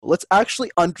Let's actually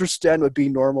understand what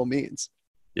being normal means.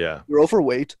 Yeah. You're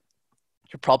overweight.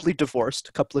 You're probably divorced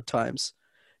a couple of times.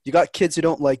 You got kids who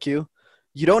don't like you.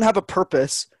 You don't have a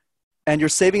purpose. And you're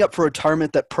saving up for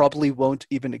retirement that probably won't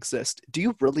even exist. Do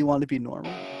you really want to be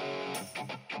normal?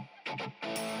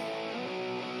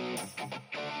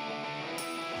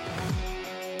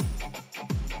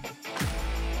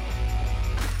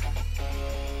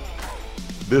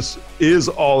 This is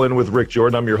All In with Rick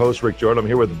Jordan. I'm your host, Rick Jordan. I'm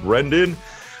here with Brendan.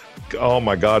 Oh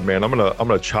my God, man, I'm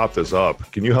gonna chop this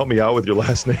up. Can you help me out with your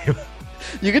last name?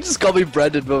 You can just call me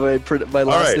Brendan, but my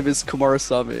last name is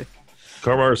Kumarasamy.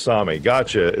 Kumarasamy,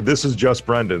 gotcha. This is just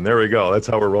Brendan. There we go. That's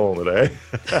how we're rolling today.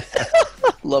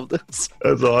 Love this.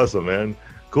 That's awesome, man.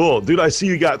 Cool, dude. I see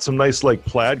you got some nice like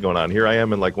plaid going on. Here I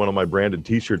am in like one of my branded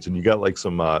T-shirts, and you got like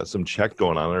some check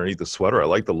going on underneath the sweater. I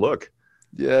like the look.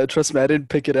 Yeah, trust me, I didn't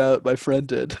pick it out. My friend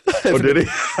did. Oh, did he?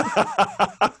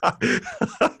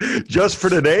 Just for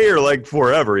today or like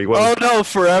forever? Oh, no,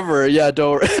 forever. Yeah,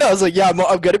 don't worry. I was like, yeah, I'm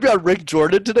going to be on Rick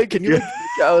Jordan today. Can you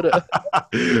pick out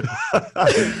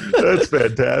That's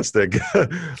fantastic.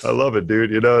 I love it,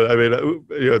 dude. I mean,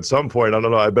 at some point, I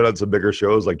don't know, I've been on some bigger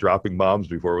shows like Dropping Bombs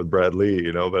before with Brad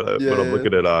Lee, but I'm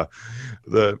looking at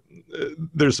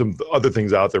there's some other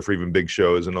things out there for even big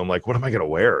shows, and I'm like, what am I going to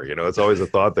wear? It's always a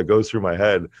thought that goes through my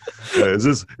head. Is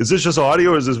this just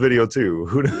audio or is this video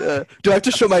too? Do I have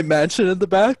to show my mansion in the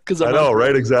back? I know,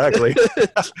 right? Exactly.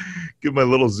 Give my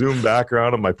little Zoom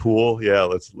background of my pool. Yeah,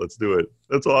 let's do it.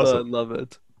 That's awesome. I love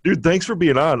it. Dude, thanks for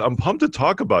being on. I'm pumped to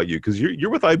talk about you because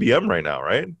you're with IBM right now,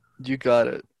 right? You got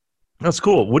it. That's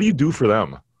cool. What do you do for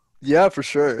them? Yeah, for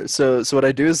sure. So what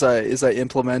I do is I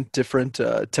implement different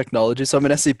technologies. So I'm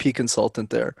an SAP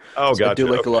consultant there. Oh, so gotcha. I do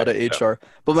like a lot of HR. Yeah.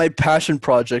 But my passion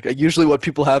project, usually what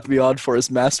people have me on for is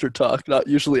Master Talk, not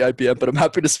usually IBM, but I'm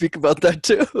happy to speak about that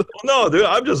too. Well, no, dude,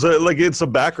 I'm just like, it's a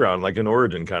background, like an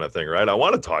origin kind of thing, right? I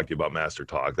want to talk to you about Master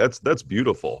Talk. That's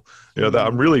beautiful.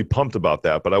 I'm really pumped about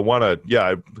that, but I want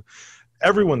to,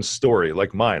 everyone's story,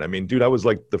 like mine. I mean, dude, I was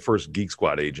like the first Geek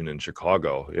Squad agent in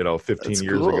Chicago, 15 That's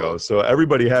years cool. ago. So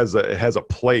everybody has a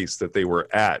place that they were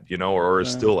at, or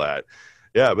is still at.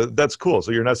 Yeah, but that's cool.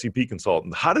 So you're an SAP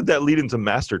consultant. How did that lead into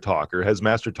Master Talk, or has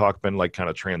Master Talk been like kind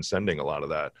of transcending a lot of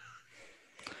that?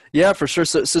 Yeah, for sure.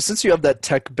 So since you have that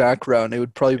tech background, it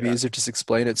would probably be easier to just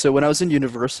explain it. So when I was in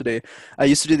university, I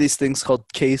used to do these things called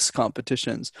case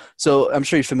competitions. So I'm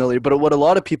sure you're familiar, but what a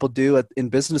lot of people do in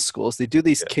business schools, they do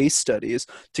these case studies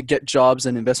to get jobs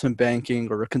in investment banking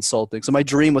or consulting. So my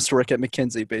dream was to work at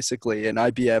McKinsey, basically, and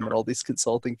IBM and all these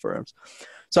consulting firms.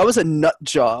 So I was a nut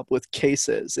job with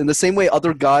cases. In the same way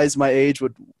other guys my age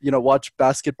would, watch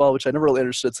basketball, which I never really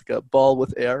understood. It's like a ball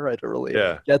with air. I don't really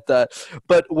get that.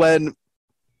 But when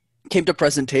came to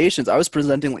presentations, I was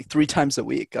presenting like 3 times a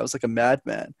week. I was like a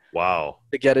madman. Wow.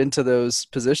 To get into those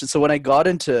positions. So when I got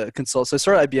into consult, so I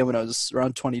started IBM when I was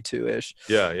around 22-ish.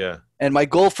 Yeah. And my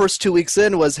goal first 2 weeks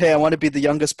in was, hey, I want to be the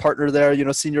youngest partner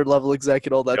there, senior level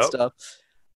executive, all that stuff.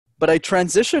 But I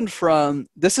transitioned from,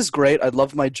 this is great. I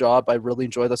love my job. I really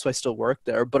enjoy it. That's why I still work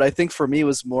there. But I think for me it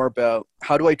was more about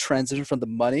how do I transition from the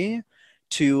money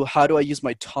to how do I use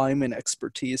my time and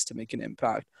expertise to make an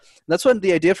impact. And that's when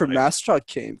the idea for Master Talk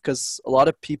came, because a lot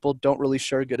of people don't really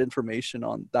share good information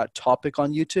on that topic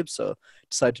on YouTube. So I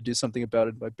decided to do something about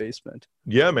it in my basement.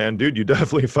 Yeah, man, dude, you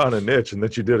definitely found a niche, and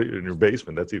that you did it in your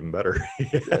basement. That's even better.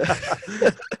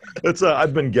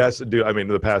 I've been guesting, dude. I mean,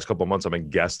 the past couple of months, I've been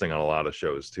guesting on a lot of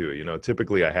shows too.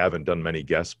 Typically I haven't done many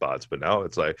guest spots, but now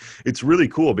it's really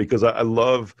cool because I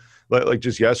love, like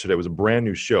just yesterday was a brand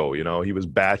new show. He was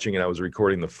batching and I was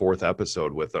recording the 4th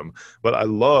episode with him. But I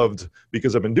loved,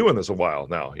 because I've been doing this a while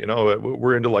now.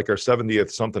 We're into like our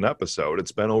 70th something episode.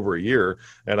 It's been over a year,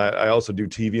 and I also do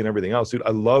TV and everything else, dude. I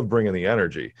love bringing the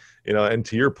energy. And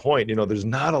to your point, there's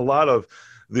not a lot of.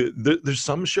 There's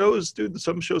some shows, dude,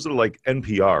 some shows that are like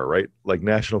NPR, right? Like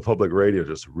National Public Radio,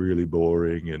 just really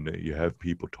boring. And you have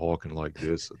people talking like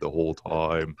this the whole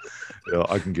time.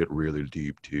 I can get really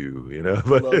deep too,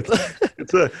 but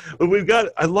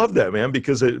I love that, man,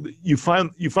 because you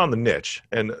found the niche.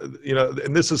 And,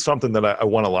 and this is something that I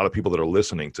want a lot of people that are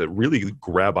listening to really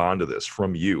grab onto this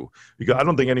from you, because I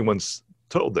don't think anyone's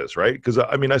told this, right? Because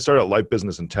I started Life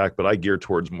Business and Tech, but I gear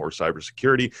towards more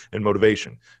cybersecurity and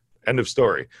motivation. End of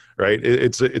story, right?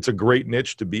 It's a great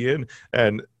niche to be in,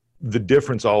 and the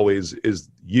difference always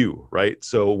is you, right?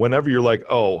 So whenever you're like,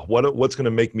 oh, what's going to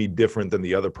make me different than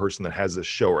the other person that has this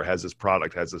show or has this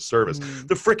product, has this service?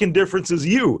 The freaking difference is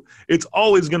you. It's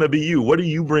always going to be you. What are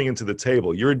you bringing to the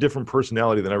table? You're a different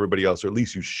personality than everybody else, or at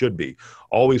least you should be.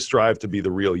 Always strive to be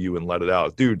the real you and let it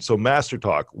out. Dude, so Master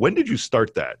Talk, when did you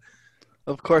start that?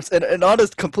 Of course. And on a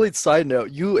complete side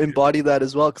note, you embody that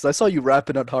as well because I saw you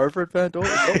rapping at Harvard, man. Don't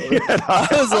I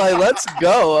was like, let's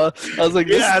go. I was like,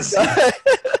 this is Yes. a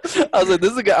guy. I was like,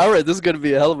 this is a guy. All right, this is going to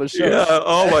be a hell of a show. Yeah.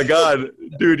 Oh my God,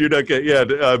 dude, you're not getting.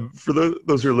 Yeah. For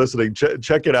those who are listening,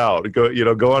 check it out. Go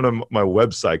on my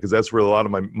website because that's where a lot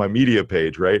of my media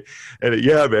page, right? And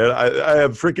yeah, man, I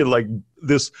have freaking like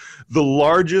the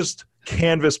largest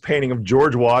canvas painting of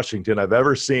George Washington I've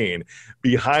ever seen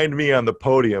behind me on the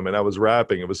podium, and I was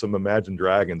rapping. It was some Imagine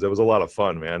Dragons. It was a lot of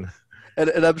fun, man. And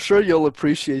I'm sure you'll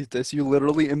appreciate this. You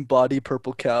literally embody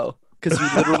Purple Cow because you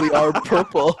literally are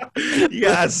purple.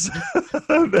 Yes.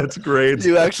 That's great.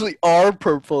 You actually are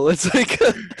purple. It's like,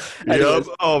 Yep.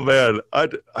 Oh man,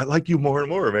 I like you more and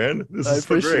more, man. This I is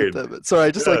so appreciate great. that. Sorry,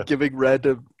 I just Yeah. like giving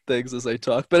random things as I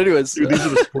talk. But anyways, Dude, these are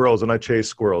the squirrels, and I chase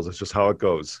squirrels. It's just how it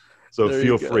goes. So There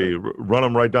feel you go. free, run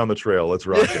them right down the trail. Let's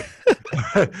rock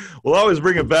it. We'll always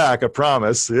bring it back, I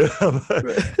promise.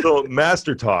 So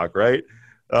Master Talk, right?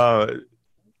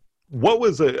 What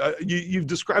was you've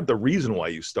described the reason why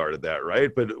you started that,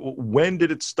 right? But when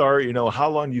did it start? How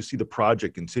long do you see the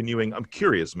project continuing? I'm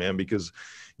curious, man, because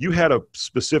you had a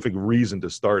specific reason to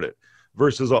start it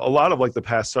versus a lot of like the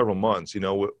past several months,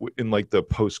 in like the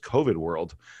post-COVID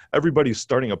world, everybody's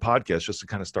starting a podcast just to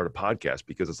kind of start a podcast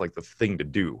because it's like the thing to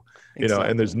do,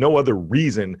 and there's no other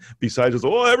reason besides just,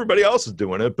 everybody else is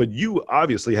doing it. But you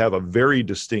obviously have a very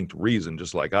distinct reason,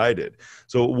 just like I did.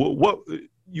 So what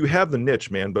you have the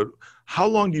niche, man, but how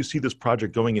long do you see this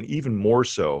project going? And even more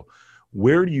so,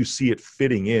 where do you see it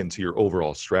fitting into your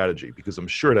overall strategy? Because I'm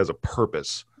sure it has a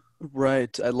purpose.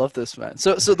 Right. I love this, man.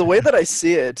 So the way that I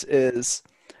see it is,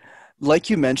 like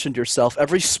you mentioned yourself,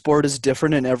 every sport is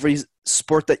different and every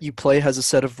sport that you play has a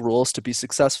set of rules to be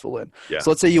successful in. Yeah. So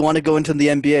let's say you want to go into the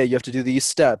NBA, you have to do these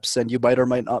steps and you might or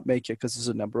might not make it because there's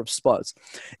a number of spots.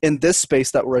 In this space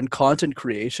that we're in, content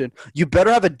creation, you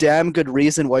better have a damn good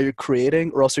reason why you're creating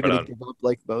or else you're going to give up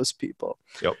like most people.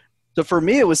 Yep. So for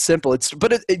me, it was simple.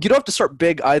 But you don't have to start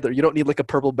big either. You don't need like a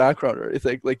purple background or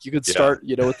anything. Like you could start,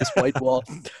 with this white wall.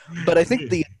 But I think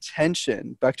the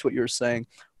intention, back to what you were saying,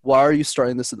 why are you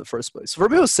starting this in the first place? For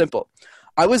me, it was simple.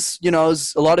 I was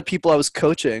a lot of people I was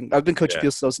coaching. I've been coaching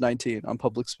people since I was 19 on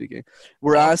public speaking.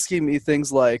 Were asking me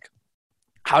things like,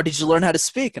 how did you learn how to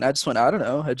speak? And I just went, I don't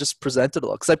know. I just presented a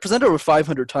lot. Because I presented over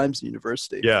 500 times in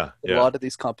university. A lot of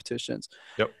these competitions.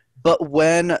 Yep. But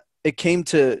when it came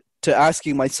to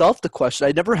asking myself the question,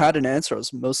 I never had an answer. I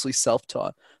was mostly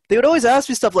self-taught. They would always ask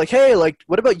me stuff like, hey, like,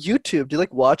 what about YouTube? Do you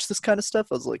like watch this kind of stuff?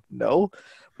 I was like, no.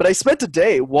 But I spent a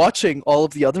day watching all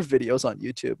of the other videos on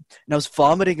YouTube, and I was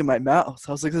vomiting in my mouth.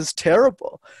 I was like, this is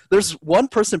terrible. There's one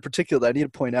person in particular that I need to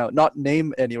point out, not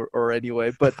name any or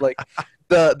anyway, but like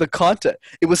the content.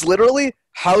 It was literally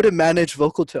how to manage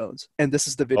vocal tones, and this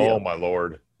is the video. Oh my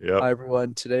Lord. Yeah. Hi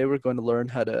everyone. Today we're going to learn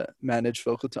how to manage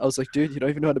vocal tones. I was like, dude, you don't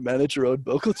even know how to manage your own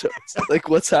vocal tones. Like,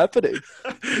 what's happening?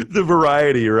 The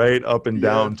variety, right? Up and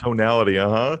down tonality.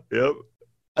 Yep.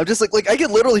 I'm just like I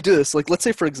can literally do this. Like, let's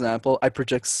say, for example, I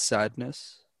project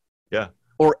sadness. Yeah.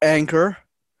 Or anger.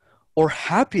 Or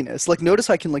happiness. Like,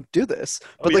 notice I can, like, do this.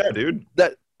 But, dude.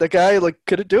 That guy, like,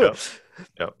 couldn't do it.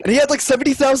 Yep. And he had, like,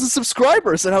 70,000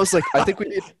 subscribers. And I was like, I think we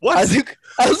need... What?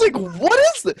 I was like, what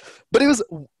is this? But it was...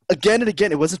 Again and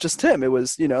again, it wasn't just him. It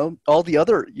was, all the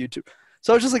other YouTube.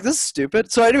 So I was just like, this is stupid.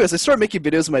 So anyways, I started making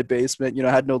videos in my basement. I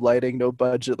had no lighting, no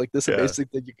budget. Like, this amazing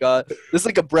thing you got. This is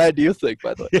like a brand new thing,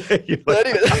 by the way. But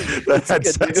anyways,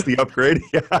 that's the upgrade.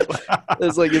 Yeah.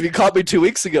 It's like, if you caught me 2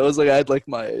 weeks ago, it was like, I had like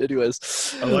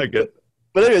anyways. I like it.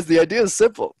 But anyways, the idea is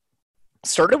simple.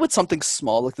 Started with something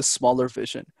small, like the smaller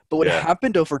vision. But what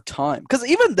happened over time, because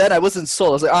even then I wasn't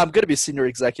sold. I was like, I'm going to be a senior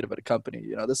executive at a company.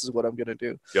 This is what I'm going to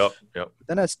do. Yep. But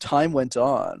then as time went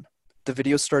on, the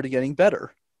videos started getting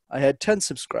better. I had 10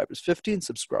 subscribers, 15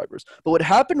 subscribers. But what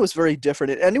happened was very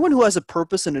different. And anyone who has a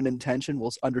purpose and an intention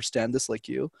will understand this like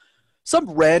you. Some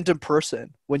random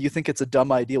person, when you think it's a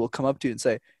dumb idea, will come up to you and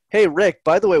say, hey, Rick,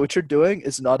 by the way, what you're doing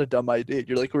is not a dumb idea.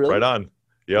 You're like, really? Right on. Yep.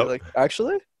 You're like,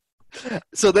 actually?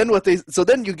 So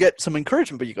then you get some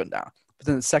encouragement, but you go, nah. But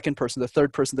then the second person, the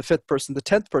third person, the fifth person, the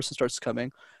 10th person starts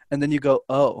coming. And then you go,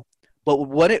 oh. But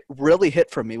when it really hit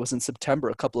for me was in September,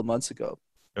 a couple of months ago.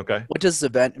 Okay. Went to this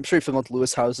event. I'm sure you're familiar with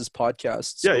Lewis House's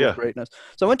podcast. Yeah. Greatness.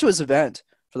 So I went to his event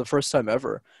for the first time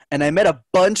ever, and I met a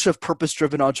bunch of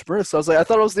purpose-driven entrepreneurs. So I was like, I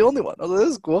thought I was the only one. I was like, this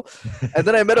is cool. And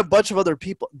then I met a bunch of other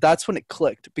people. That's when it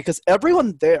clicked, because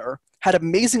everyone there had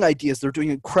amazing ideas. They're doing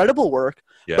incredible work,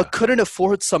 but couldn't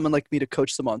afford someone like me to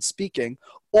coach them on speaking,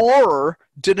 or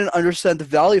didn't understand the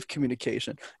value of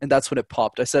communication. And that's when it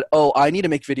popped. I said, oh, I need to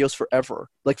make videos forever,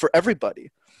 like for everybody.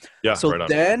 Yeah. So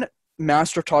then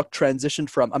Master Talk transitioned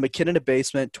from I'm a kid in a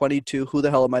basement, 22, who the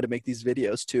hell am I to make these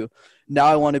videos, to now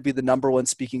I want to be the number one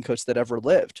speaking coach that ever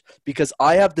lived, because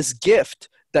I have this gift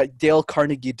that Dale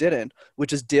Carnegie didn't,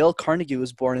 which is Dale Carnegie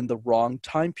was born in the wrong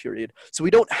time period. So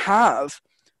we don't have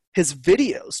his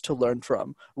videos to learn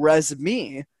from. Whereas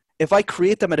me, if I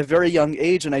create them at a very young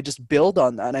age and I just build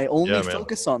on that and I only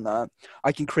focus on that,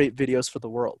 I can create videos for the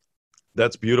world.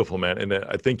 That's beautiful, man. And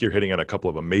I think you're hitting on a couple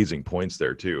of amazing points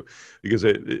there too, because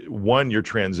one, your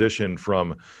transition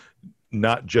from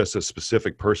not just a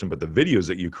specific person, but the videos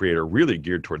that you create are really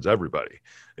geared towards everybody.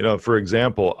 You know, for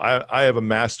example, I have a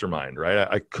mastermind, right?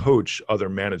 I coach other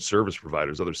managed service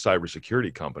providers, other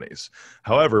cybersecurity companies.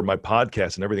 However, my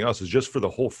podcast and everything else is just for the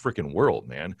whole freaking world,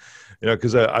 man. You know,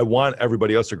 because I want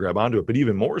everybody else to grab onto it. But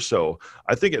even more so,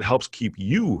 I think it helps keep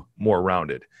you more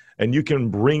rounded. And you can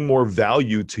bring more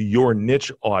value to your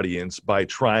niche audience by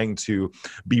trying to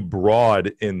be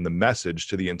broad in the message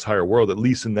to the entire world, at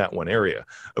least in that one area.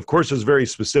 Of course, there's very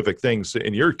specific things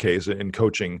in your case in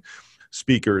coaching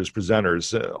speakers,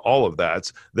 presenters, all of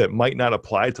that might not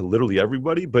apply to literally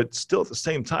everybody, but still at the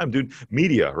same time, dude,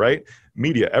 media, right?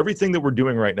 Media, everything that we're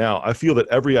doing right now, I feel that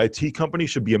every IT company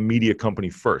should be a media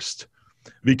company first.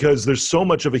 Because there's so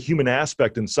much of a human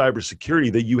aspect in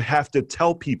cybersecurity that you have to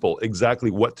tell people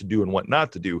exactly what to do and what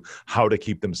not to do, how to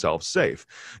keep themselves safe.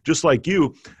 Just like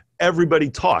you, everybody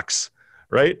talks,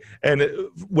 right? And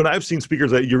when I've seen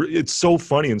speakers, it's so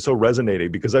funny and so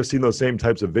resonating because I've seen those same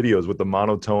types of videos with the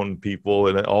monotone people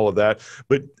and all of that.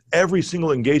 But every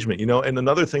single engagement, you know, and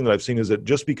another thing that I've seen is that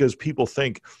just because people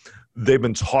think they've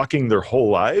been talking their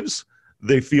whole lives,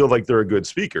 they feel like they're a good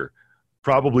speaker.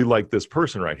 Probably like this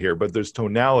person right here, but there's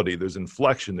tonality, there's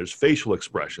inflection, there's facial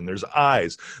expression, there's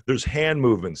eyes, there's hand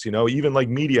movements, you know, even like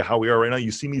media, how we are right now. You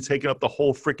see me taking up the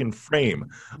whole freaking frame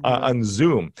on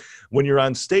Zoom. When you're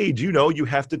on stage, you know, you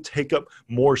have to take up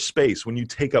more space. When you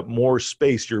take up more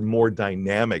space, you're more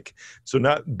dynamic. So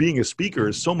not being a speaker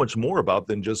is so much more about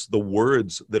than just the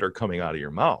words that are coming out of your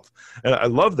mouth. And I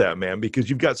love that, man, because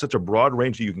you've got such a broad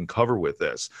range that you can cover with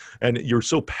this. And you're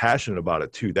so passionate about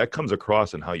it too. That comes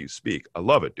across in how you speak. I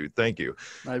love it, dude. Thank you.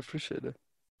 I appreciate it.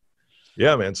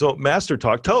 Yeah, man. So Master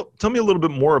Talk, tell me a little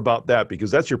bit more about that, because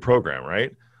that's your program,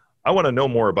 right? I want to know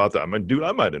more about that. I mean, dude,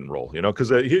 I might enroll, you know,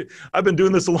 because I've been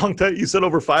doing this a long time. You said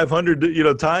over 500, you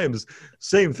know, times.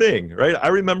 Same thing, right? I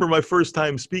remember my first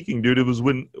time speaking, dude. It was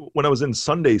when I was in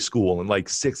Sunday school in like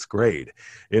 6th grade,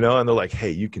 you know, and they're like,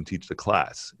 hey, you can teach the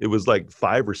class. It was like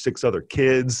 5 or 6 other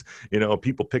kids, you know,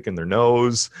 people picking their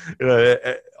nose,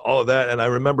 all of that. And I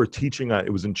remember teaching,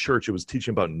 it was in church. It was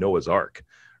teaching about Noah's Ark.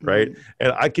 Right.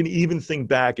 And I can even think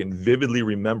back and vividly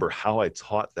remember how I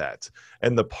taught that.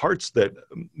 And the parts that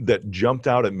jumped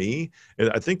out at me, and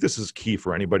I think this is key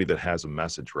for anybody that has a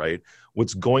message, right?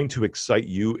 What's going to excite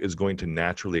you is going to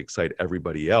naturally excite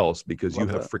everybody else, because you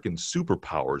have freaking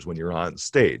superpowers when you're on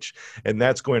stage. And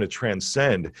that's going to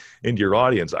transcend into your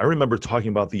audience. I remember talking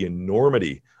about the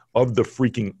enormity of the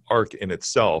freaking ark in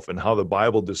itself, and how the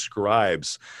Bible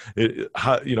describes it,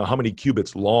 how many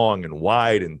cubits long and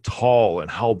wide and tall,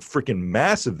 and how freaking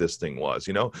massive this thing was,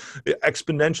 you know,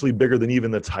 exponentially bigger than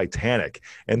even the Titanic.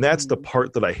 And that's the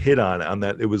part that I hit on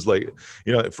that. It was like,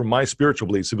 you know, from my spiritual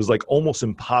beliefs, it was like almost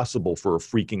impossible for a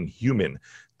freaking human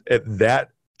at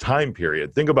that time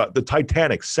period. Think about the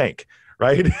Titanic sank.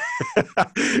 Right?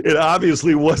 It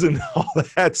obviously wasn't all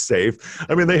that safe.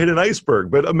 I mean, they hit an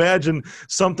iceberg, but imagine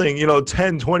something, you know,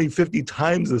 10, 20, 50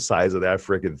 times the size of that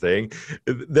freaking thing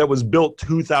that was built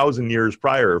 2,000 years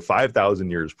prior, or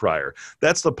 5,000 years prior.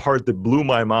 That's the part that blew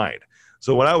my mind.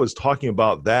 So when I was talking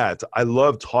about that, I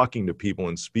love talking to people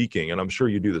and speaking, and I'm sure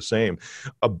you do the same,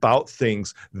 about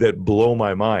things that blow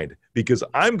my mind, because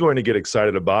I'm going to get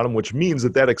excited about them, which means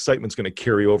that excitement's going to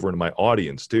carry over into my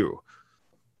audience too.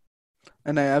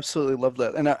 And I absolutely love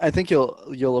that. And I think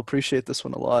you'll appreciate this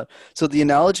one a lot. So the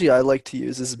analogy I like to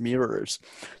use is mirrors.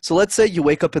 So let's say you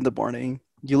wake up in the morning,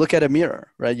 you look at a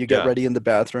mirror, right? You get ready in the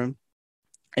bathroom,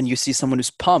 and you see someone who's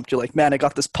pumped. You're like, man, I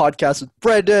got this podcast with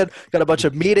Brendan, got a bunch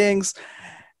of meetings.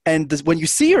 And when you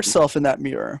see yourself in that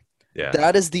mirror,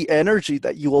 that is the energy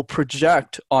that you will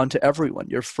project onto everyone,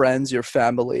 your friends, your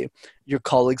family, your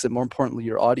colleagues, and more importantly,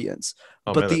 your audience.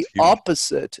 But the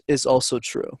opposite is also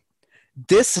true.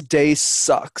 This day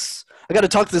sucks. I got to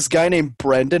talk to this guy named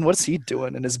Brendan. What's he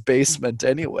doing in his basement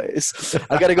anyways?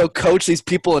 I got to go coach these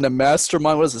people in a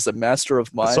mastermind. What is this, a master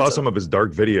of minds? I saw some of his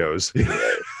dark videos.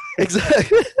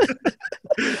 Exactly.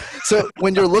 So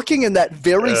when you're looking in that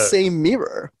very same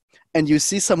mirror and you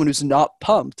see someone who's not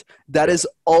pumped, that is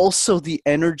also the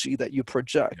energy that you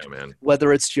project,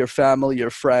 whether it's to your family, your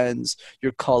friends,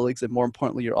 your colleagues, and more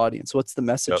importantly, your audience. What's the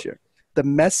message here? The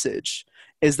message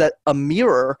is that a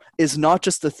mirror is not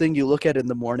just the thing you look at in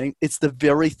the morning, it's the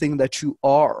very thing that you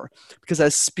are. Because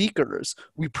as speakers,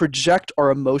 we project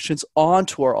our emotions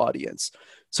onto our audience.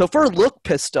 So if we look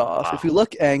pissed off, if we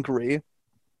look angry,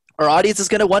 our audience is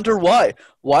going to wonder why.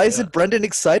 Why isn't Brendan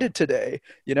excited today?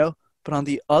 You know? But on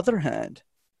the other hand,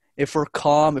 if we're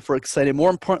calm, if we're excited, more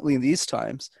importantly in these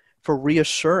times, if we're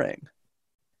reassuring,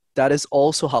 that is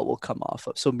also how we'll come off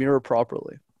of. So mirror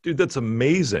properly. Dude, that's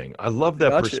amazing. I love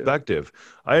that perspective.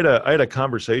 I had a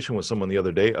conversation with someone the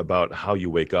other day about how you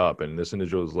wake up, and this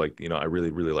individual was like, I really,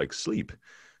 really like sleep.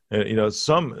 And,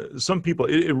 some people,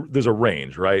 there's a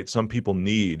range, right? Some people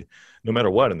need, no matter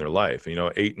what in their life,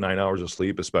 8-9 hours of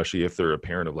sleep, especially if they're a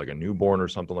parent of like a newborn or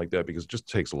something like that, because it just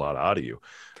takes a lot out of you.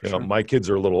 My kids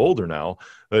are a little older now,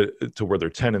 to where they're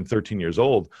 10 and 13 years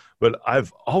old, but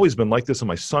I've always been like this. And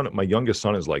my youngest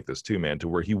son is like this too, man, to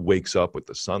where he wakes up with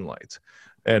the sunlight.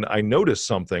 And I noticed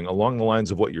something along the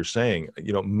lines of what you're saying.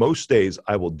 Most days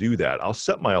I will do that. I'll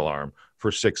set my alarm for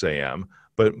 6 a.m.,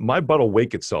 but my butt will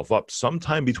wake itself up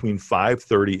sometime between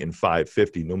 5:30 and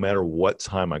 5:50, no matter what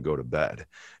time I go to bed.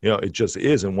 It just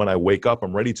is. And when I wake up,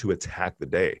 I'm ready to attack the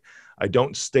day. I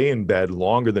don't stay in bed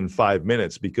longer than 5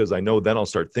 minutes, because I know then I'll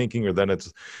start thinking, or then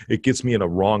it gets me in a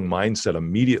wrong mindset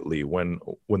immediately when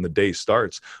the day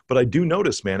starts. But I do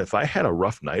notice, man, if I had a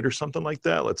rough night or something like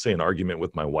that, let's say an argument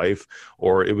with my wife,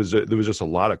 or there was just a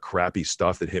lot of crappy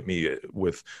stuff that hit me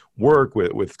with work,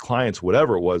 with clients,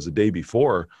 whatever it was the day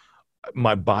before,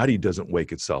 my body doesn't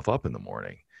wake itself up in the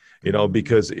morning.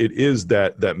 Because it is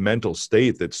that mental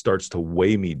state that starts to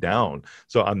weigh me down.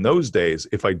 So on those days,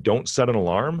 if I don't set an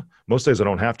alarm, most days I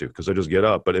don't have to, because I just get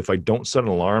up. But if I don't set an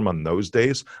alarm on those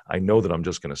days, I know that I'm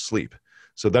just going to sleep.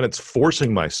 So then it's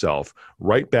forcing myself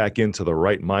right back into the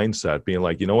right mindset, being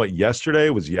like, you know what, yesterday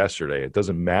was yesterday. It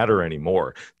doesn't matter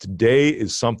anymore. Today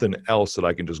is something else that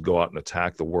I can just go out and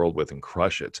attack the world with and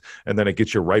crush it. And then it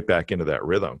gets you right back into that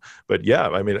rhythm. But yeah,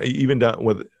 I mean, even down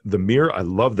with the mirror, I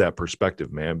love that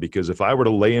perspective, man, because if I were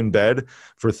to lay in bed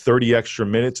for 30 extra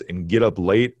minutes and get up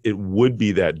late, it would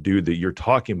be that dude that you're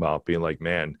talking about being like,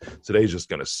 man, today's just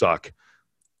going to suck.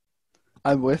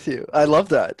 I'm with you. I love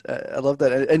that. I love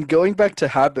that. And going back to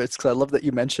habits, because I love that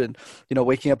you mentioned,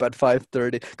 waking up at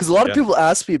 5:30. Because a lot of people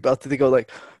ask me about that. They go like,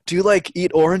 "Do you like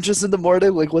eat oranges in the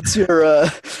morning? Like, what's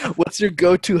your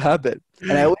go-to habit?"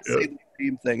 And I always say the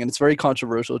same thing, and it's very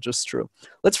controversial, just true.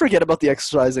 Let's forget about the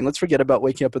exercising. Let's forget about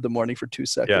waking up in the morning for 2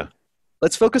 seconds. Yeah.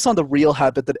 Let's focus on the real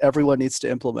habit that everyone needs to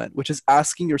implement, which is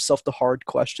asking yourself the hard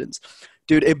questions.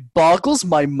 Dude, it boggles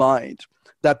my mind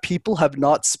that people have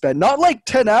not spent, not like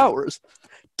 10 hours,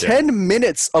 10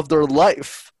 minutes of their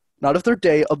life, not of their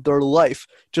day, of their life,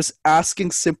 just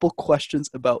asking simple questions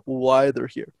about why they're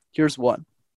here. Here's one.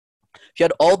 If you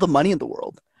had all the money in the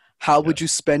world, how would you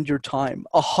spend your time?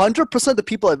 100% of the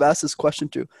people I've asked this question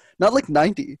to, not like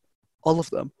 90, all of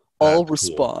them, all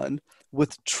respond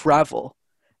with travel.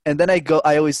 And then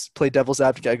I always play devil's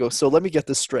advocate. I go, so let me get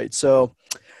this straight. So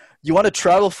you want to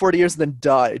travel 40 years and then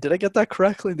die. Did I get that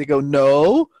correctly? And they go,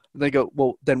 no. And they go,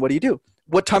 well, then what do?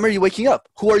 What time are you waking up?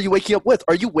 Who are you waking up with?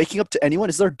 Are you waking up to anyone?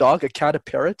 Is there a dog, a cat, a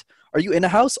parrot? Are you in a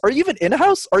house? Are you even in a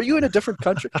house? Are you in a different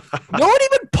country? No one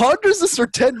even ponders this for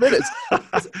 10 minutes.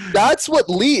 That's what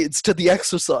leads to the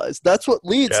exercise. That's what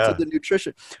leads to the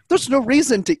nutrition. There's no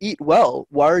reason to eat well.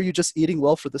 Why are you just eating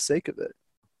well for the sake of it?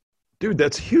 Dude,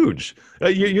 that's huge.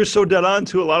 You're so dead on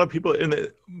to a lot of people,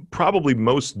 and probably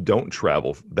most don't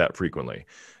travel that frequently.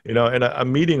 And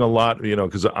I'm meeting a lot,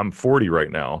 because I'm 40 right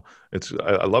now.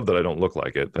 I love that I don't look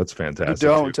like it. That's fantastic. You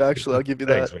don't, actually. I'll give you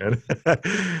that.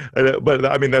 Thanks, man. But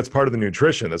I mean, that's part of the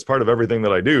nutrition. That's part of everything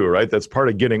that I do, right? That's part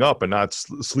of getting up and not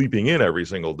sleeping in every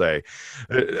single day.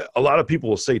 A lot of people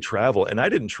will say travel, and I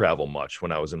didn't travel much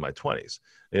when I was in my 20s.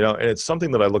 And it's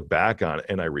something that I look back on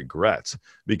and I regret,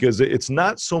 because it's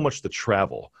not so much the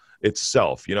travel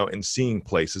itself, and seeing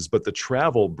places, but the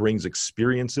travel brings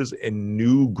experiences and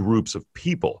new groups of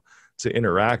people to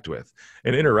interact with,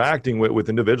 and interacting with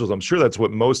individuals. I'm sure that's what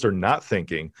most are not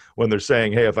thinking when they're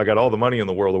saying, hey, if I got all the money in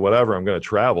the world or whatever, I'm going to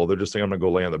travel. They're just saying, I'm going to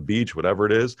go lay on the beach, whatever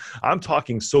it is. I'm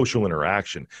talking social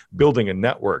interaction, building a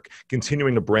network,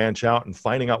 continuing to branch out and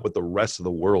finding out what the rest of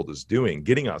the world is doing,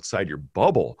 getting outside your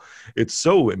bubble. It's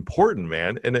so important,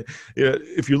 man. And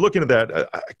if you're looking at that,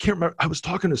 I can't remember. I was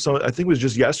talking to someone, I think it was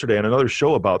just yesterday on another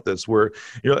show about this, where,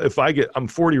 I'm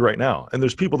 40 right now, and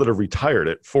there's people that have retired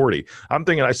at 40. I'm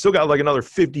thinking I still got like another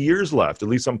 50 years left. At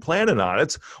least I'm planning on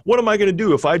it. What am I going to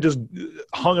do if I just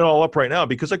hung it all up right now?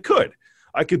 Because I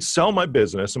could sell my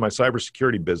business and my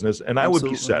cybersecurity business, and I would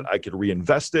be set. I could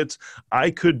reinvest it. I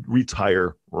could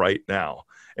retire right now.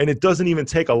 And it doesn't even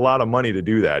take a lot of money to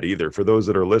do that either. For those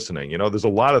that are listening, there's a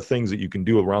lot of things that you can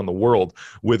do around the world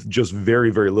with just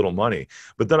very, very little money.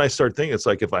 But then I start thinking, it's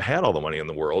like, if I had all the money in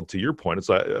the world, to your point, it's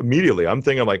like immediately I'm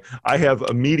thinking, like, I have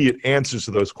immediate answers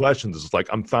to those questions. It's like,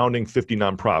 I'm founding 50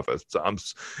 nonprofits. I'm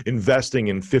investing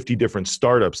in 50 different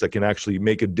startups that can actually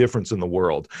make a difference in the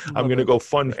world. I'm going to go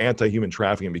fund anti-human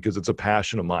trafficking because it's a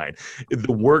passion of mine.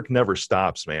 The work never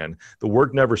stops, man. The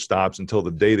work never stops until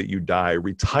the day that you die.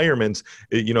 Retirement,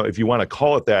 if you want to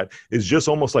call it that, is just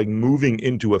almost like moving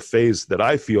into a phase that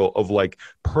I feel of like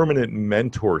permanent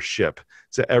mentorship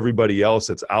to everybody else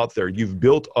that's out there. You've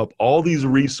built up all these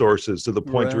resources to the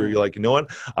point where you're like, you know what?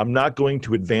 I'm not going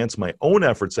to advance my own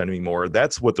efforts anymore.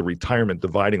 That's what the retirement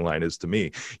dividing line is to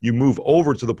me. You move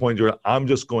over to the point where I'm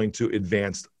just going to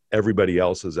advance everybody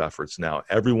else's efforts now.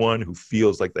 Everyone who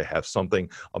feels like they have something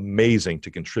amazing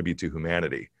to contribute to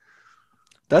humanity.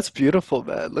 That's beautiful,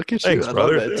 man. Look at Thanks, you. I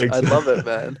brother. love it. Thanks. I love it,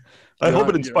 man. I hope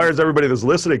it inspires everybody that's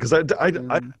listening, because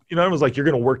I was like, you're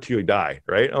going to work till you die,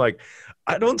 right? I'm like,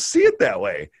 I don't see it that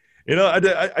way.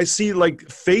 I see like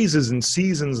phases and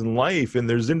seasons in life, and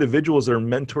there's individuals that are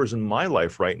mentors in my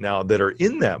life right now that are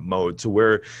in that mode to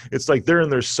where it's like they're in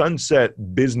their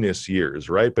sunset business years,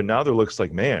 right? But now they're looks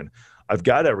like, man, I've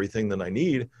got everything that I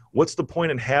need. What's the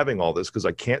point in having all this? Because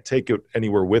I can't take it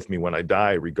anywhere with me when I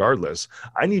die, regardless.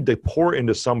 I need to pour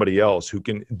into somebody else who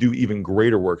can do even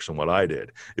greater works than what I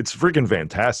did. It's freaking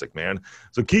fantastic, man.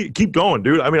 So keep going,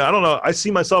 dude. I mean, I don't know. I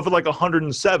see myself at like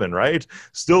 107, right?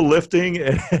 Still lifting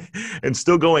and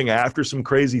still going after some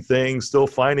crazy things, still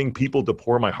finding people to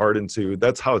pour my heart into.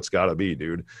 That's how it's got to be,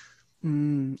 dude.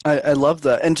 I love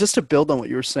that. And just to build on what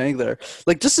you were saying there,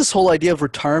 like, just this whole idea of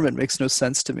retirement makes no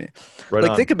sense to me. Right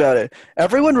like, on. Think about it.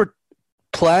 Everyone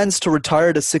plans to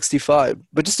retire to 65,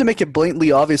 but just to make it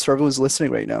blatantly obvious for everyone who's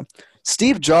listening right now,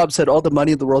 Steve Jobs had all the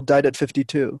money in the world, died at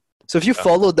 52. So if you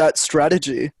followed that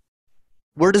strategy,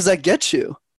 where does that get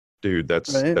you? Dude,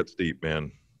 that's deep,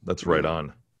 man. That's right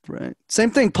on. Right. Same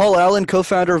thing. Paul Allen,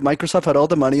 co-founder of Microsoft, had all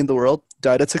the money in the world,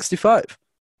 died at 65.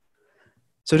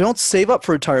 So don't save up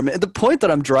for retirement. And the point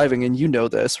that I'm driving, and you know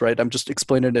this, right? I'm just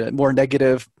explaining it in a more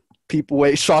negative,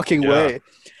 shocking way.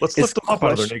 Let's lift them up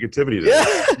out of their negativity.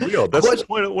 That's real. That's the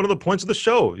point, one of the points of the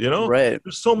show, Right.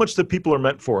 There's so much that people are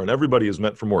meant for, and everybody is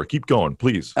meant for more. Keep going,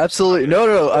 please. Absolutely.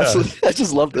 No, absolutely. I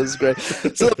just love this. It's great.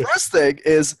 So the first thing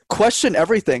is question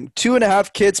everything.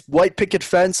 2.5 kids, white picket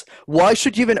fence. Why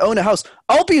should you even own a house?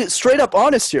 I'll be straight up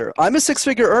honest here. I'm a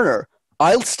 6-figure earner.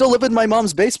 I still live in my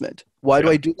mom's basement. Why do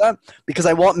I do that? Because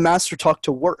I want Master Talk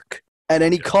to work at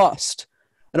any cost.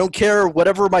 I don't care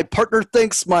whatever my partner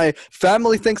thinks, my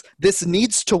family thinks. This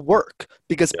needs to work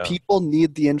because people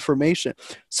need the information.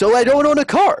 So I don't own a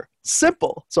car.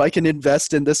 Simple. So I can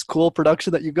invest in this cool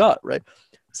production that you got, right?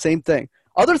 Same thing.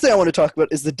 Other thing I want to talk about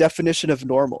is the definition of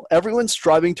normal. Everyone's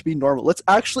striving to be normal. Let's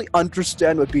actually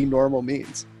understand what being normal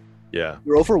means. Yeah.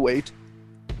 You're overweight.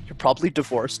 You're probably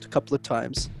divorced a couple of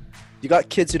times. You got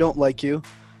kids who don't like you.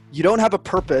 You don't have a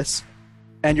purpose.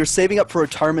 And you're saving up for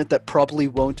retirement that probably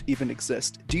won't even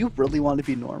exist. Do you really want to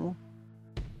be normal?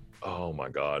 Oh my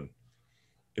God.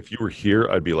 If you were here,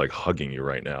 I'd be like hugging you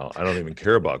right now. I don't even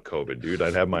care about COVID, dude.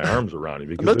 I'd have my arms around you.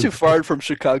 Because I'm not too far from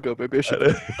Chicago, maybe I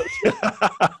should.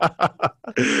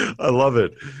 I love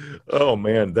it. Oh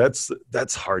man, that's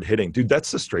hard hitting, dude.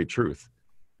 That's the straight truth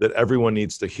that everyone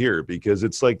needs to hear, because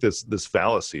it's like this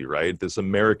fallacy, right? This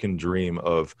American dream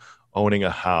of owning a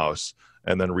house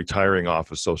and then retiring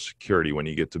off of Social Security when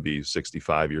you get to be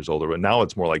 65 years older. But now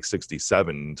it's more like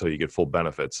 67 until you get full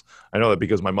benefits. I know that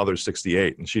because my mother's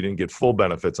 68 and she didn't get full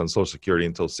benefits on Social Security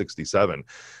until 67.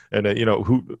 And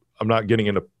I'm not getting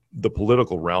into the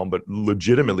political realm, but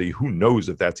legitimately, who knows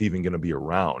if that's even going to be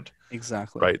around?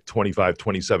 Exactly. Right. 25,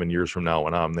 27 years from now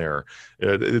when I'm there.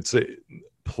 It's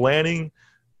planning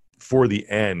for the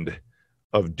end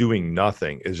of doing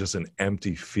nothing is just an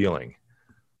empty feeling.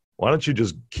 Why don't you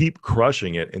just keep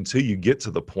crushing it until you get to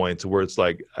the point to where it's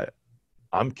like,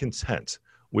 I'm content,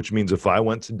 which means if I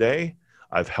went today,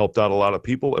 I've helped out a lot of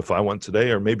people. If I went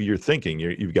today, or maybe you're thinking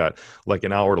you've got like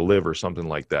an hour to live or something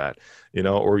like that,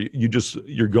 or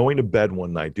you're going to bed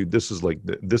one night, dude. This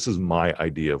is my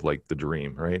idea of like the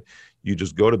dream, right? You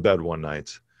just go to bed one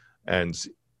night and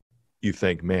you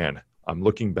think, man, I'm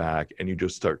looking back, and you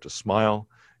just start to smile.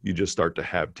 You just start to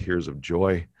have tears of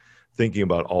joy, thinking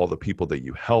about all the people that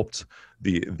you helped,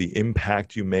 the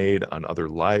impact you made on other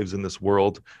lives in this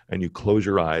world, and you close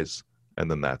your eyes, and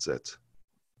then that's it.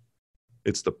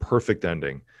 It's the perfect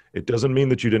ending. It doesn't mean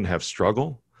that you didn't have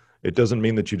struggle. It doesn't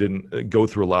mean that you didn't go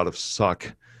through a lot of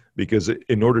suck, because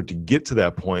in order to get to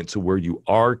that point to where you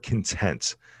are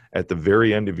content at the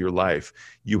very end of your life,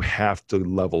 you have to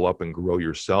level up and grow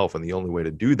yourself. And the only way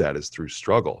to do that is through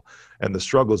struggle. And the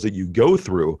struggles that you go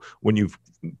through when you've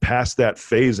passed that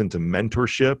phase into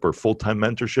mentorship or full-time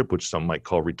mentorship, which some might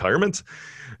call retirement,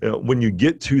 when you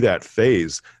get to that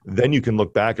phase, then you can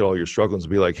look back at all your struggles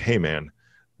and be like, hey man,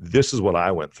 this is what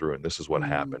I went through and this is what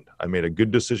happened. I made a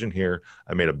good decision here.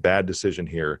 I made a bad decision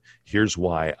here. Here's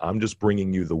why. I'm just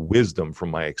bringing you the wisdom from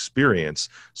my experience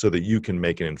so that you can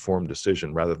make an informed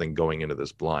decision rather than going into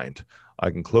this blind.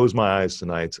 I can close my eyes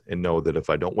tonight and know that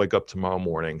if I don't wake up tomorrow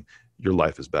morning, your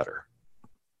life is better.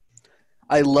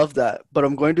 I love that, but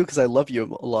I'm going to, because I love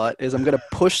you a lot, is I'm going to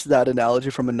push that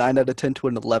analogy from a 9 out of 10 to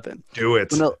an 11. Do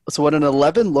it. So what an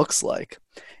 11 looks like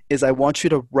is I want you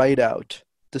to write out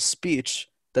the speech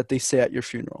that they say at your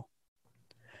funeral.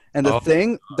 And the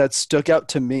thing that stuck out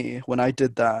to me when I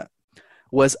did that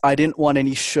was I didn't want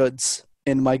any shoulds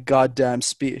in my goddamn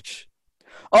speech.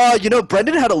 Oh,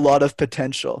 Brendan had a lot of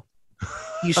potential.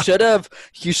 He should have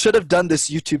done this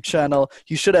YouTube channel.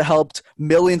 He should have helped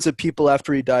millions of people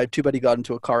after he died. Too bad he got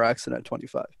into a car accident at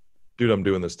 25. Dude, I'm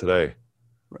doing this today.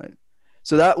 Right.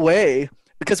 So that way,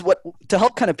 because to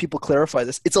help kind of people clarify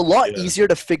this, it's a lot easier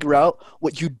to figure out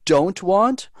what you don't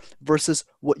want versus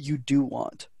what you do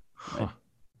want. Right?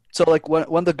 So like one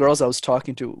of the girls I was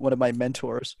talking to, one of my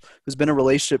mentors, who's been in a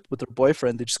relationship with her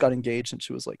boyfriend, they just got engaged and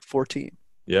she was like 14.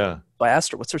 Yeah. So I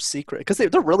asked her, what's her secret? Because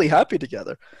they're really happy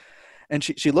together. And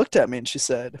she looked at me and she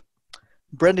said,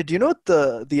 Brendan, do you know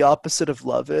what the opposite of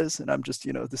love is? And I'm just,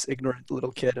 this ignorant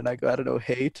little kid. And I go, I don't know,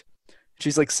 hate.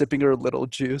 She's like sipping her little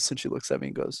juice and she looks at me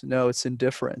and goes, no, it's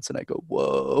indifference. And I go,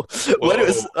 whoa.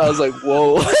 I was like,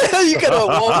 whoa. You kind of,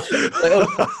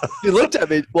 whoa. She looked at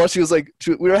me while she was like,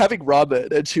 we were having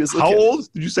ramen and she was like, how old?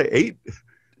 Did you say 8?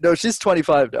 No, she's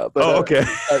 25 now. But, okay.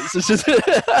 So she's,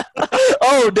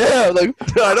 oh, damn. Like,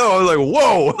 I know. I was like,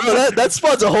 whoa. No, that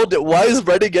spawns a whole why is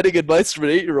Brendan getting advice from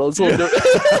an 8-year-old?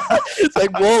 It's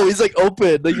like, whoa, he's like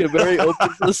open. Like, very open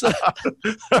for this.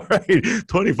 All right.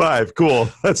 25. Cool.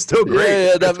 That's still great.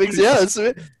 Yeah, that makes sense.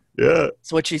 Yeah.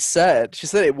 So what she said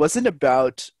it wasn't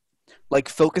about like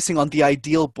focusing on the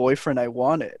ideal boyfriend I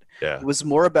wanted. Yeah. It was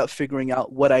more about figuring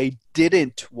out what I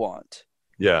didn't want.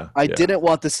 Yeah. I didn't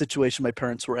want the situation my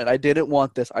parents were in. I didn't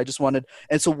want this. I just wanted.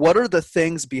 And so what are the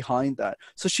things behind that?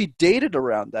 So she dated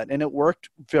around that and it worked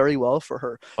very well for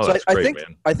her. Oh, so that's great,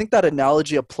 man. I think that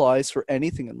analogy applies for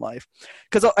anything in life.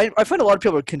 Because I find a lot of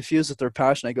people are confused with their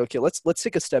passion. I go, okay, let's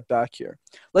take a step back here.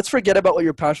 Let's forget about what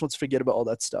your passion. Let's forget about all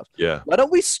that stuff. Yeah. Why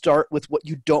don't we start with what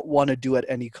you don't want to do at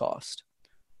any cost?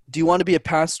 Do you want to be a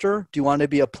pastor? Do you want to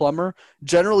be a plumber?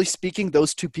 Generally speaking,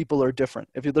 those two people are different.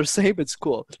 If they're the same, it's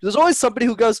cool. There's always somebody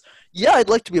who goes, yeah, I'd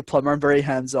like to be a plumber. I'm very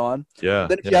hands-on. Yeah.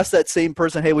 Then if you ask that same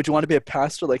person, hey, would you want to be a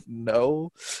pastor? Like,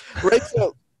 no. Right?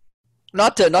 So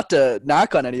not to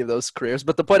knock on any of those careers,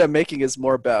 but the point I'm making is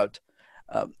more about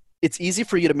it's easy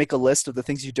for you to make a list of the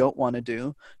things you don't want to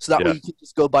do. So that way you can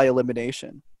just go by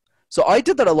elimination. So I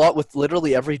did that a lot with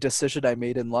literally every decision I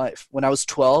made in life. When I was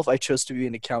 12, I chose to be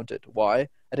an accountant. Why?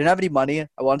 I didn't have any money.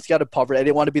 I wanted to get out of poverty. I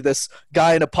didn't want to be this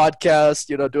guy in a podcast,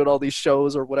 doing all these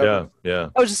shows or whatever. Yeah.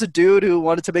 I was just a dude who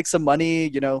wanted to make some money,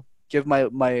 give my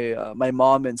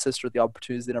mom and sister the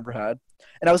opportunities they never had.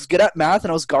 And I was good at math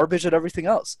and I was garbage at everything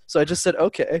else. So I just said,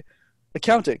 okay,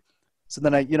 accounting. So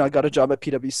then I got a job at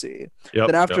PwC.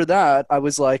 Then after that, I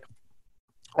was like,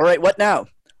 all right, what now?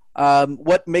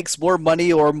 What makes more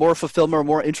money or more fulfillment or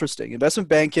more interesting? Investment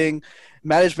banking,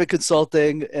 management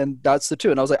consulting, and that's the two.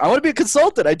 And I was like, I want to be a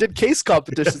consultant. I did case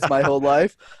competitions my whole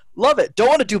life. Love it. Don't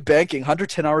want to do banking.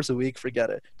 110 hours a week. Forget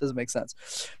it. Doesn't make sense.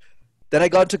 Then I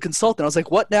got into consulting. I was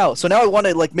like, what now? So now I want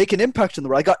to like make an impact in the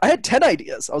world. I had 10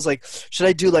 ideas. I was like, should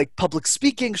I do like public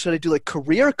speaking? Should I do like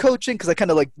career coaching? Because I kind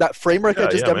of like that framework I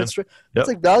just demonstrated. It's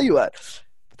like value add.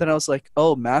 But then I was like,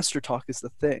 oh, Master Talk is the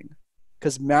thing.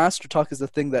 Because Master Talk is the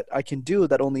thing that I can do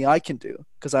that only I can do.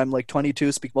 Because I'm like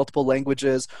 22, speak multiple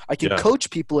languages. I can coach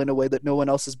people in a way that no one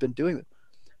else has been doing.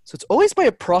 So it's always by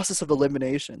a process of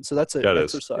elimination. So that's an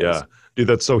exercise. Yeah. Dude,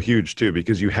 that's so huge too,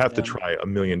 because you have to try a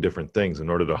million different things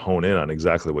in order to hone in on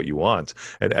exactly what you want.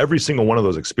 And every single one of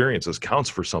those experiences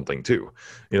counts for something too.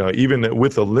 Even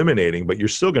with eliminating, but you're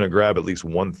still going to grab at least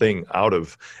one thing out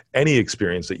of any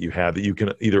experience that you have that you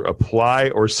can either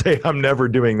apply or say, I'm never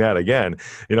doing that again.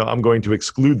 I'm going to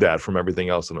exclude that from everything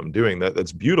else that I'm doing.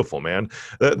 That's beautiful, man.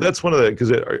 That's one of the,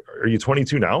 because are you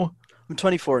 22 now? I'm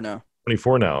 24 now.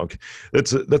 24 now. Okay.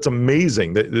 That's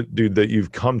amazing that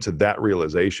you've come to that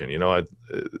realization.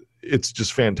 It's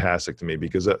just fantastic to me,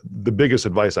 because the biggest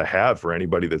advice I have for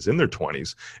anybody that's in their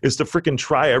 20s is to freaking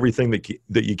try everything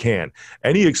that you can.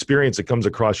 Any experience that comes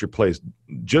across your place,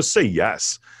 just say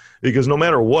yes. because no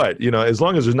matter what, as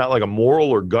long as there's not like a moral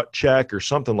or gut check or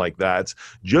something like that,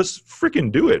 just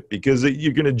freaking do it, because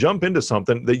you're going to jump into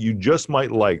something that you just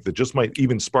might like, that just might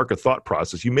even spark a thought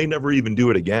process. You may never even do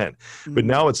it again, but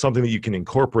now it's something that you can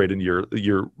incorporate into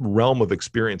your realm of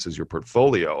experiences, your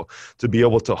portfolio, to be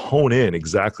able to hone in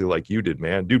exactly like you did,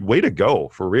 man. Dude, way to go,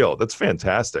 for real. That's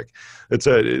fantastic.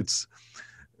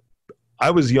 I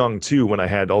was young too when I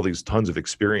had all these tons of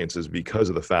experiences, because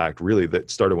of the fact really that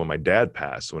started when my dad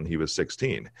passed when he was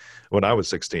 16, when I was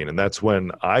 16. And that's when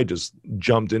I just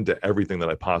jumped into everything that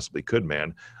I possibly could,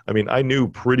 man. I mean, I knew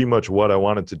pretty much what I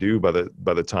wanted to do by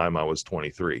the time I was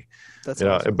 23. That's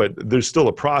awesome. But there's still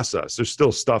a process. There's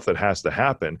still stuff that has to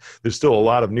happen. There's still a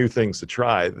lot of new things to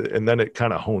try. And then it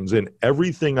kind of hones in.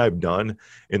 Everything I've done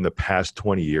in the past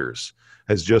 20 years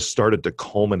has just started to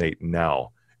culminate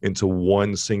now into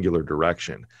one singular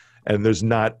direction. And there's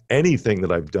not anything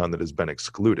that I've done that has been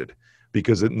excluded,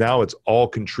 because now it's all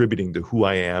contributing to who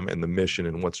I am and the mission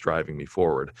and what's driving me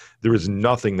forward. There is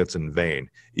nothing that's in vain.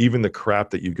 Even the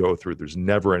crap that you go through, there's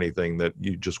never anything that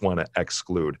you just want to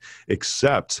exclude,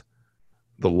 except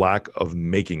the lack of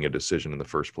making a decision in the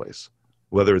first place.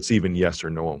 Whether it's even yes or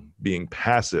no, being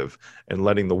passive and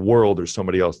letting the world or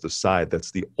somebody else decide. That's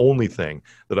the only thing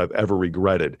that I've ever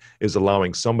regretted, is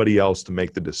allowing somebody else to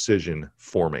make the decision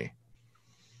for me.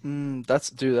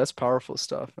 That's powerful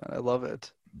stuff, man. I love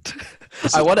it.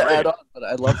 I want to add on, but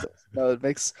I love it. No, it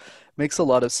makes a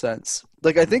lot of sense.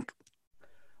 Like, I think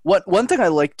one thing I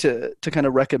like to kind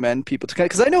of recommend people to,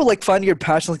 because I know like finding your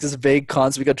passion, like this vague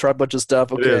concept, we got to try a bunch of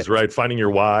stuff. Okay. It is, right? Finding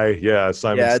your why. Yeah,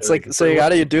 Simon. Yeah, it's like, so how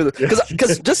do you do this?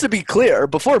 Because just to be clear,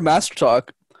 before Master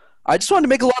Talk, I just wanted to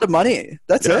make a lot of money.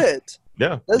 That's it.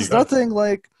 Yeah. There's nothing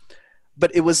like,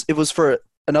 but it was for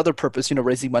another purpose,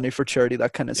 raising money for charity,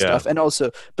 that kind of stuff. And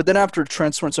also, but then after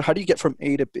transference, so how do you get from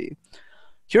A to B?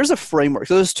 Here's a framework.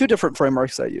 So there's two different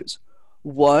frameworks I use.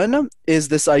 One is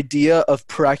this idea of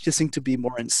practicing to be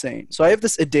more insane. So I have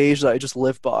this adage that I just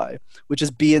live by, which is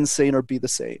be insane or be the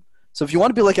same. So if you want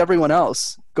to be like everyone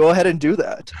else, go ahead and do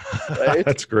that. Right?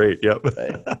 That's great. Yep.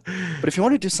 Right? But if you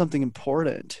want to do something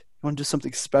important, you want to do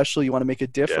something special, you want to make a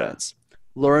difference,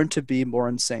 learn to be more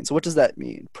insane. So what does that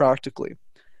mean practically?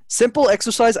 Simple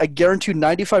exercise, I guarantee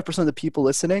 95% of the people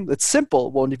listening, that's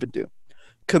simple, won't even do.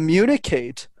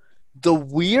 Communicate the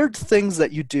weird things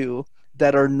that you do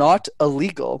that are not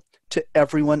illegal to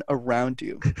everyone around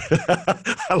you.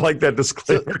 I like that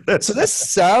disclaimer. So this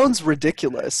sounds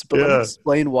ridiculous, but let me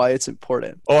explain why it's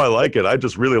important. Oh, I like it. I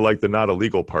just really like the not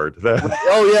illegal part.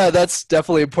 Oh yeah, that's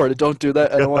definitely important. Don't do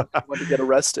that. I don't want anyone to get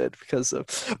arrested because of.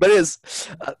 But it is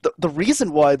the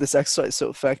reason why this exercise is so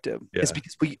effective is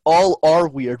because we all are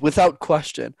weird without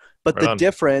question. But the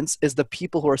difference is the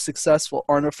people who are successful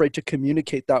aren't afraid to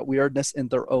communicate that weirdness in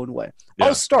their own way. Yeah.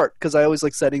 I'll start because I always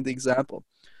like setting the example.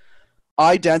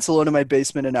 I dance alone in my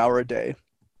basement an hour a day.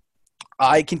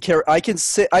 I can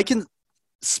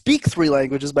speak 3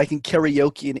 languages, but I can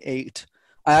karaoke in 8.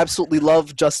 I absolutely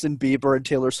love Justin Bieber and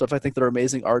Taylor Swift. I think they're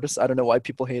amazing artists. I don't know why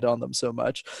people hate on them so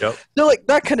much. Yep. So like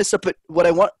that kind of stuff. But what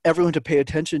I want everyone to pay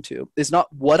attention to is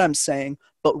not what I'm saying,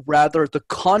 but rather the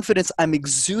confidence I'm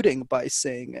exuding by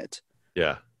saying it.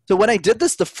 Yeah. So when I did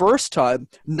this the first time,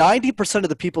 90% of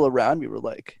the people around me were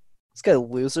like, this guy a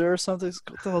loser or something?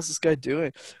 What the hell is this guy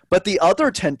doing? But the other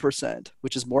 10%,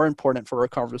 which is more important for our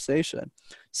conversation,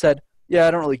 said, yeah,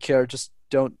 I don't really care. Just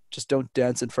don't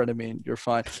dance in front of me and you're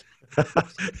fine.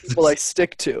 People I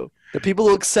stick to. The people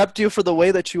who accept you for the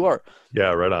way that you are.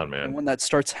 Yeah, right on, man. And when that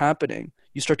starts happening,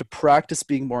 you start to practice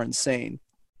being more insane.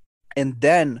 And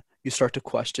then you start to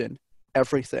question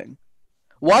everything.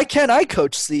 Why can't I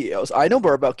coach CEOs? I know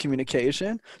more about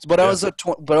communication. But I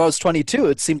was 22,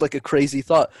 it seemed like a crazy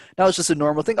thought. Now it's just a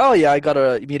normal thing. Oh yeah, I got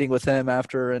a meeting with him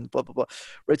after and blah blah blah.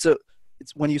 Right? So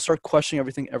it's when you start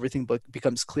questioning everything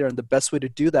becomes clear. And the best way to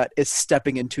do that is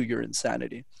stepping into your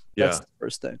insanity. That's the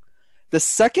first thing. The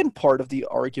second part of the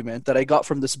argument that I got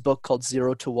from this book called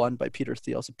 0 to 1 by Peter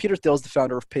Thiel. So Peter Thiel is the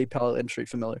founder of PayPal, I'm sure you're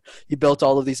familiar. He built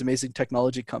all of these amazing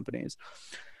technology companies.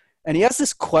 And he has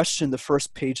this question, the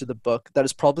first page of the book, that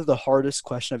is probably the hardest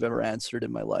question I've ever answered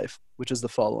in my life, which is the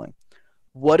following.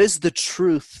 What is the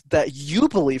truth that you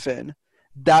believe in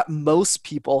that most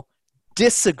people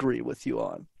disagree with you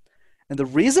on? And the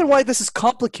reason why this is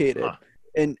complicated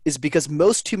is because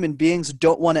most human beings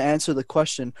don't want to answer the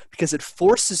question because it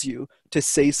forces you to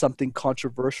say something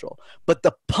controversial. But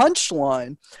the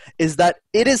punchline is that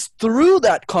it is through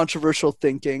that controversial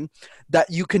thinking that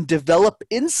you can develop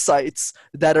insights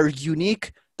that are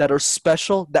unique, that are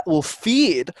special, that will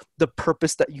feed the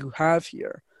purpose that you have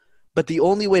here. But the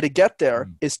only way to get there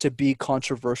is to be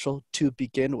controversial to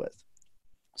begin with.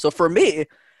 So for me,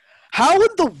 How in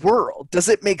the world does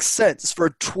it make sense for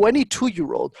a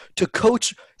 22-year-old to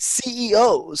coach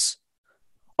CEOs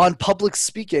on public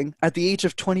speaking at the age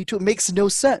of 22? It makes no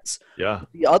sense. Yeah.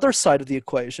 The other side of the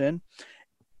equation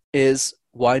is,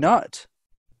 why not?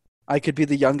 I could be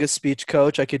the youngest speech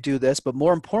coach. I could do this. But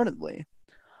more importantly,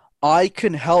 I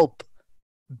can help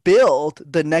build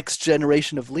the next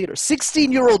generation of leaders.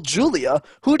 16-year-old Julia,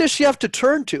 who does she have to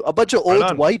turn to? A bunch of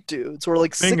old white dudes who are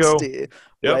like Bingo. 60,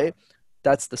 right?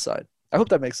 That's the side. I hope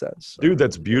that makes sense. Dude,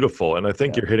 that's beautiful. And I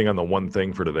think you're hitting on the one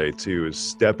thing for today too, is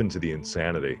step into the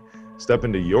insanity. Step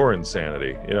into your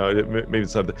insanity. You know, maybe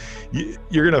it's something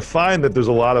you're going to find that there's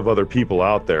a lot of other people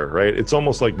out there, right? It's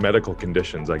almost like medical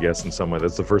conditions, I guess, in some way.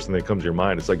 That's the first thing that comes to your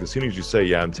mind. It's like, as soon as you say,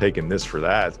 yeah, I'm taking this for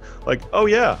that, like, oh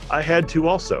yeah, I had to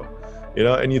also, you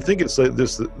know, and you think it's like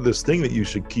this thing that you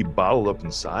should keep bottled up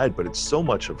inside, but it's so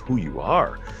much of who you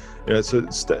are. You know, so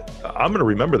I'm going to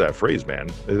remember that phrase, man.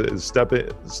 Step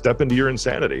into your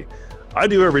insanity. I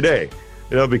do every day.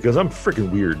 You know, because I'm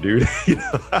freaking weird, dude. You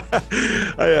know,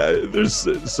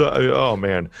 oh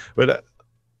man. But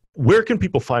where can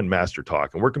people find Master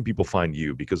Talk, and where can people find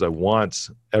you? Because I want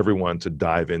everyone to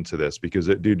dive into this, because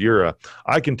dude,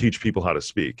 I can teach people how to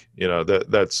speak. You know,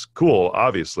 that's cool.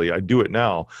 Obviously, I do it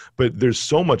now, but there's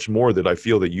so much more that I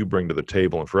feel that you bring to the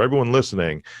table. And for everyone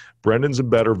listening, Brendan's a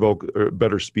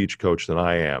better speech coach than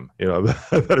I am. You know,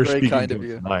 a better Very speaking kind of coach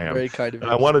you. than I am. Very kind of you.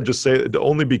 And I want to just say it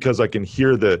only because I can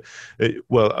hear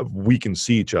we can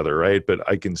see each other, right? But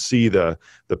I can see the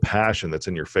passion that's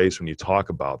in your face when you talk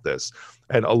about this.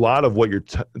 And a lot of what you're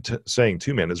saying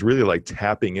too, man, is really like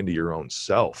tapping into your own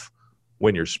self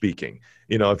when you're speaking.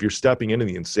 You know, if you're stepping into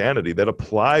the insanity, that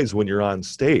applies when you're on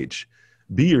stage.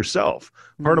 Be yourself.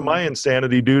 Part of my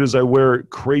insanity, dude, is I wear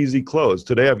crazy clothes.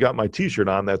 Today I've got my t-shirt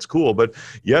on. That's cool. But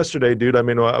yesterday, dude, I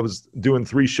mean, I was doing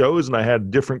 3 shows and I had a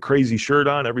different crazy shirt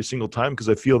on every single time, because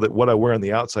I feel that what I wear on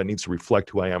the outside needs to reflect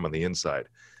who I am on the inside.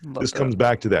 This comes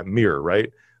back to that mirror,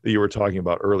 right, that you were talking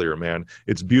about earlier, man.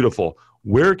 It's beautiful.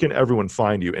 Where can everyone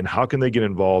find you, and how can they get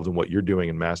involved in what you're doing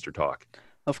in Master Talk?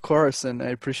 Of course, and I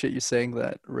appreciate you saying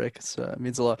that, Rick. It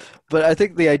means a lot. But I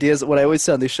think the idea is, what I always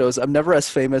say on these shows, I'm never as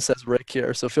famous as Rick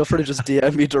here, so feel free to just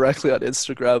DM me directly on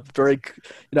Instagram.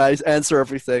 I answer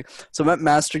everything. So I'm at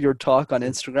Master Your Talk on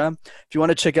Instagram. If you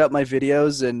want to check out my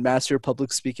videos and master your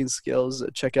public speaking skills,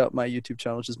 check out my YouTube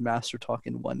channel, which is Master Talk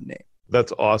in one name.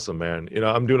 That's awesome, man. You know,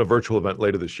 I'm doing a virtual event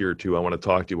later this year too. I want to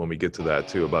talk to you when we get to that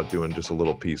too, about doing just a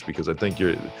little piece, because I think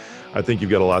you've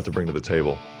got a lot to bring to the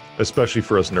table. Especially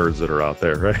for us nerds that are out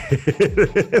there,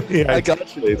 right? Yeah, I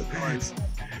got you.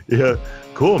 Yeah,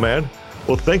 cool, man.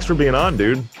 Well, thanks for being on,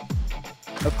 dude.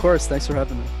 Of course. Thanks for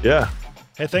having me. Yeah.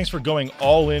 Hey, thanks for going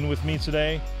all in with me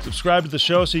today. Subscribe to the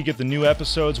show so you get the new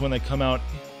episodes when they come out.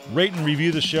 Rate and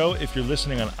review the show if you're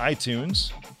listening on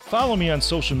iTunes. Follow me on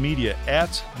social media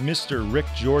at Mr. Rick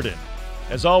Jordan.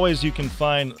 As always, you can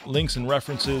find links and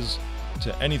references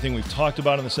to anything we've talked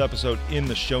about in this episode in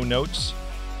the show notes.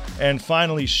 And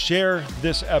finally, share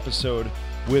this episode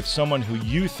with someone who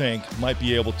you think might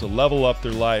be able to level up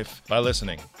their life by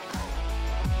listening.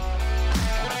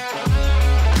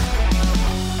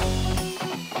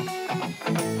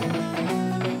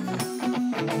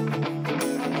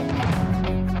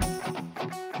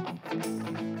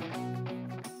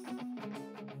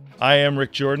 I am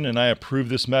Rick Jordan, and I approve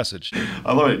this message.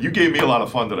 I love it. You gave me a lot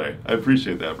of fun today. I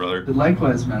appreciate that, brother.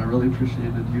 Likewise, man. I really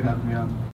appreciated you having me on.